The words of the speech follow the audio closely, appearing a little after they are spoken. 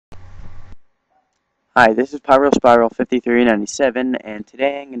Hi, this is Pyro Spiral 5397, and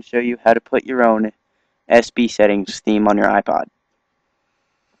today I'm going to show you how to put your own SBSettings theme on your iPod.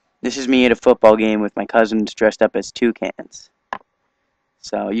 This is me at a football game with my cousins dressed up as toucans.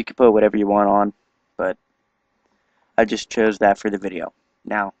 So you can put whatever you want on, but I just chose that for the video.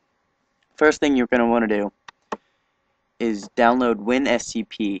 Now, first thing you're going to want to do is download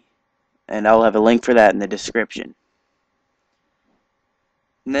WinSCP, and I'll have a link for that in the description.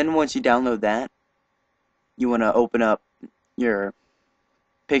 And then once you download that, you want to open up your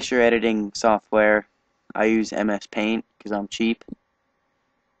picture editing software. I use MS Paint because I'm cheap.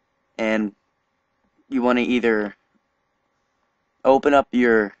 And you want to either open up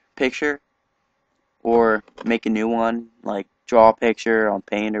your picture or make a new one, like draw a picture on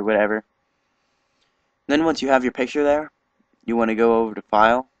Paint or whatever. Then once you have your picture there, you want to go over to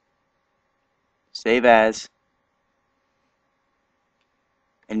File, Save As,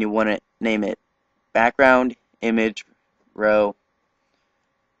 and you want to name it Background Image Row.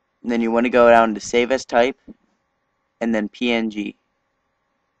 And then you want to go down to Save As Type, and then PNG.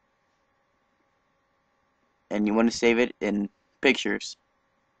 And you want to save it in Pictures.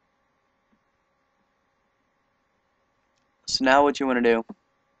 So now what you want to do,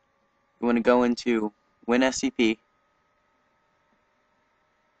 you want to go into WinSCP,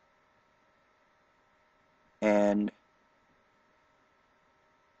 and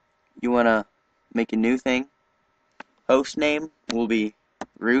you want to make a new thing. Host name will be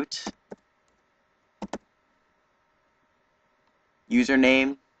root.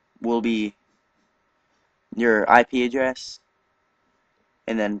 Username will be your IP address.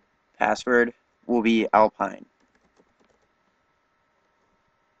 And then password will be Alpine.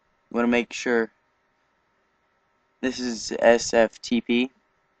 You want to make sure this is SFTP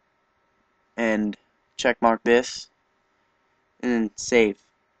and checkmark this and then save.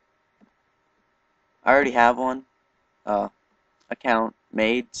 I already have one account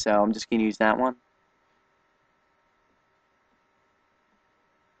made, so I'm just going to use that one.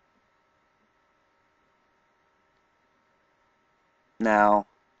 Now,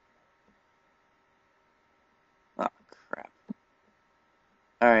 oh crap.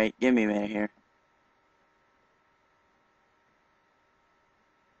 Alright, give me a minute here.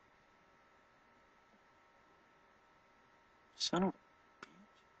 Son of a...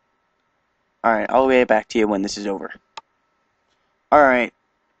 Alright, I'll get back to you when this is over. Alright,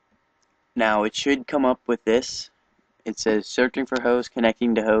 now it should come up with this. It says searching for host,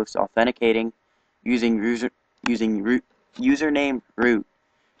 connecting to host, authenticating, using username root.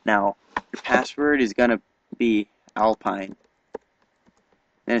 Now, your password is going to be Alpine.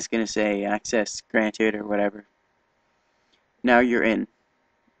 Then it's going to say access granted or whatever. Now you're in.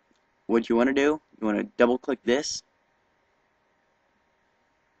 What you want to do, you want to double click this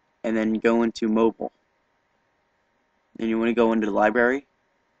and then go into mobile. Then you want to go into the library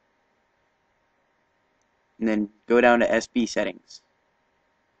and then go down to SBSettings.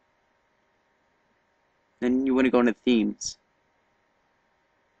 Then you want to go into themes.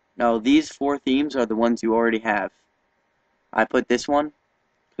 Now these 4 themes are the ones you already have. I put this one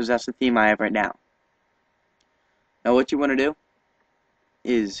because that's the theme I have right now. Now what you want to do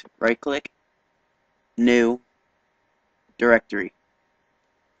is right click, new, directory,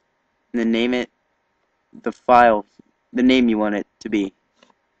 and then name it the file, the name you want it to be.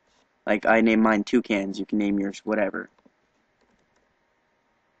 Like I name mine toucans, you can name yours whatever.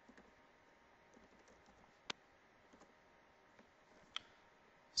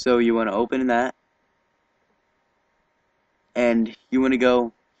 So you want to open that, and you want to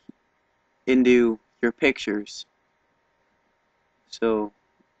go into your pictures. So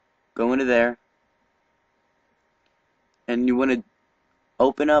go into there, and you want to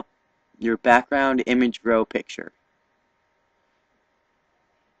open up your background image row picture.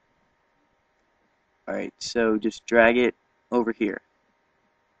 Alright, so just drag it over here.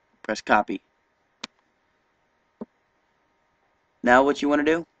 Press copy. Now what you want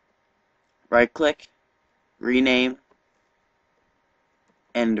to do, right click, rename,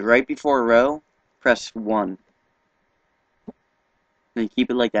 and right before row, press 1. Then keep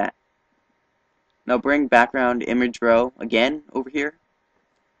it like that. Now bring background image row again over here.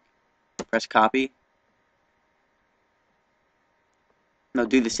 Press copy. Now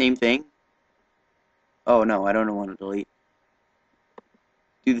do the same thing. Oh no, I don't want to delete.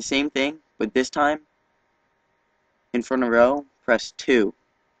 Do the same thing, but this time, in front of row, press 2.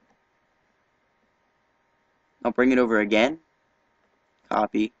 Now bring it over again.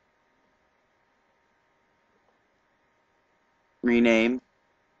 Copy. Rename.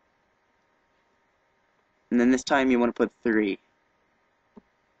 And then this time you want to put 3.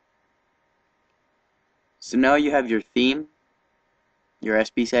 So now you have your theme, your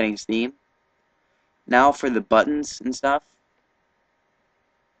SBSettings theme. Now for the buttons and stuff,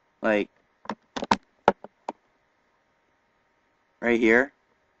 like right here,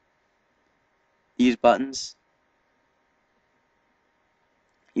 these buttons,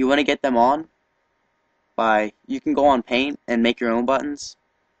 you want to get them on by, you can go on Paint and make your own buttons,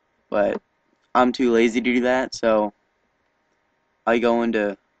 but I'm too lazy to do that, so I go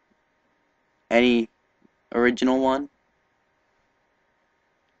into any original one,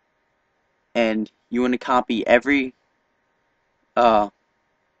 and you want to copy every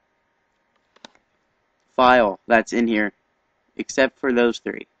file that's in here except for those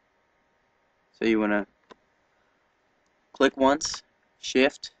three. So you want to click once,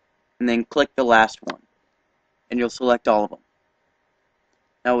 shift, and then click the last one, and you'll select all of them.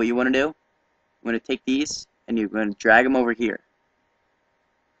 Now what you want to do, you want to take these and you're going to drag them over here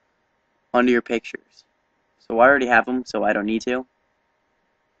onto your pictures. So I already have them, so I don't need to.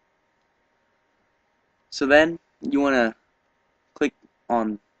 So then you want to click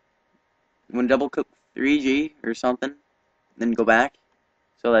on, you want to double click 3G or something, then go back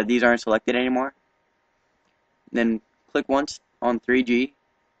so that these aren't selected anymore. Then click once on 3G,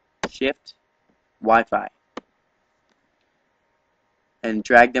 shift, Wi-Fi, and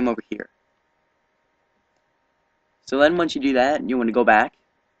drag them over here. So then once you do that, you want to go back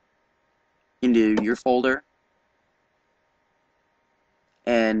into your folder,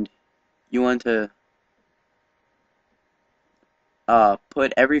 and you want to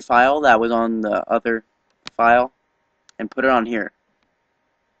put every file that was on the other file and put it on here,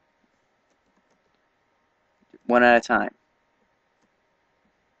 one at a time.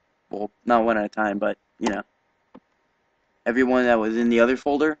 Well, not one at a time, but you know, every one that was in the other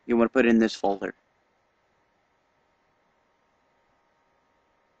folder, you want to put in this folder.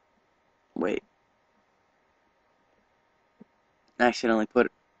 Wait, I accidentally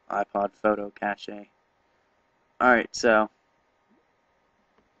put iPod photo cache. Alright, so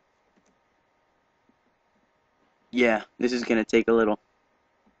yeah, this is gonna take a little.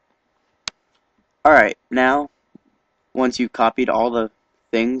 Alright, now once you've copied all the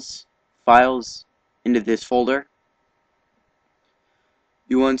files into this folder,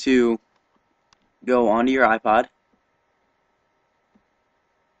 you want to go onto your iPod,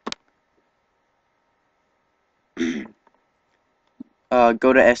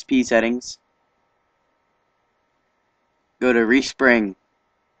 go to SBSettings, go to Respring,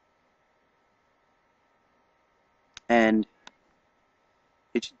 and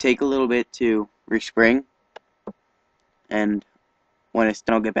it should take a little bit to respring, and when it's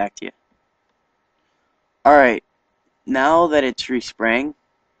done, I'll get back to you. Alright, now that it's resprang,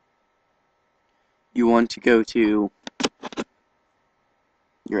 you want to go to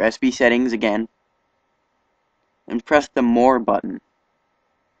your SBSettings again, and press the More button.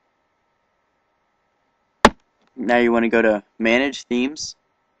 Now you want to go to Manage Themes,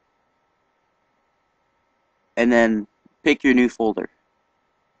 and then pick your new folder.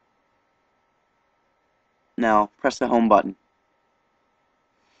 Now press the Home button.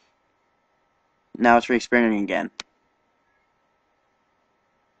 Now it's respringing again.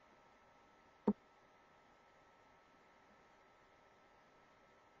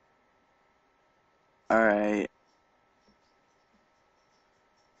 Alright.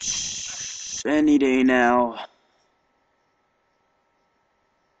 Any day now.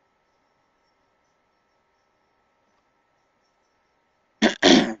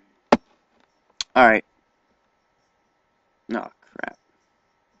 Alright. Oh, crap.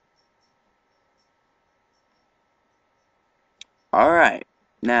 Alright.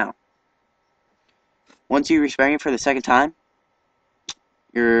 Now, once you respring it for the second time,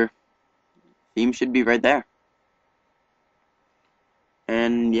 your theme should be right there.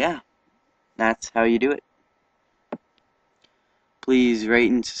 And yeah, that's how you do it. Please rate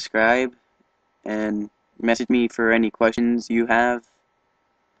and subscribe, and message me for any questions you have.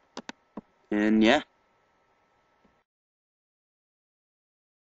 And yeah.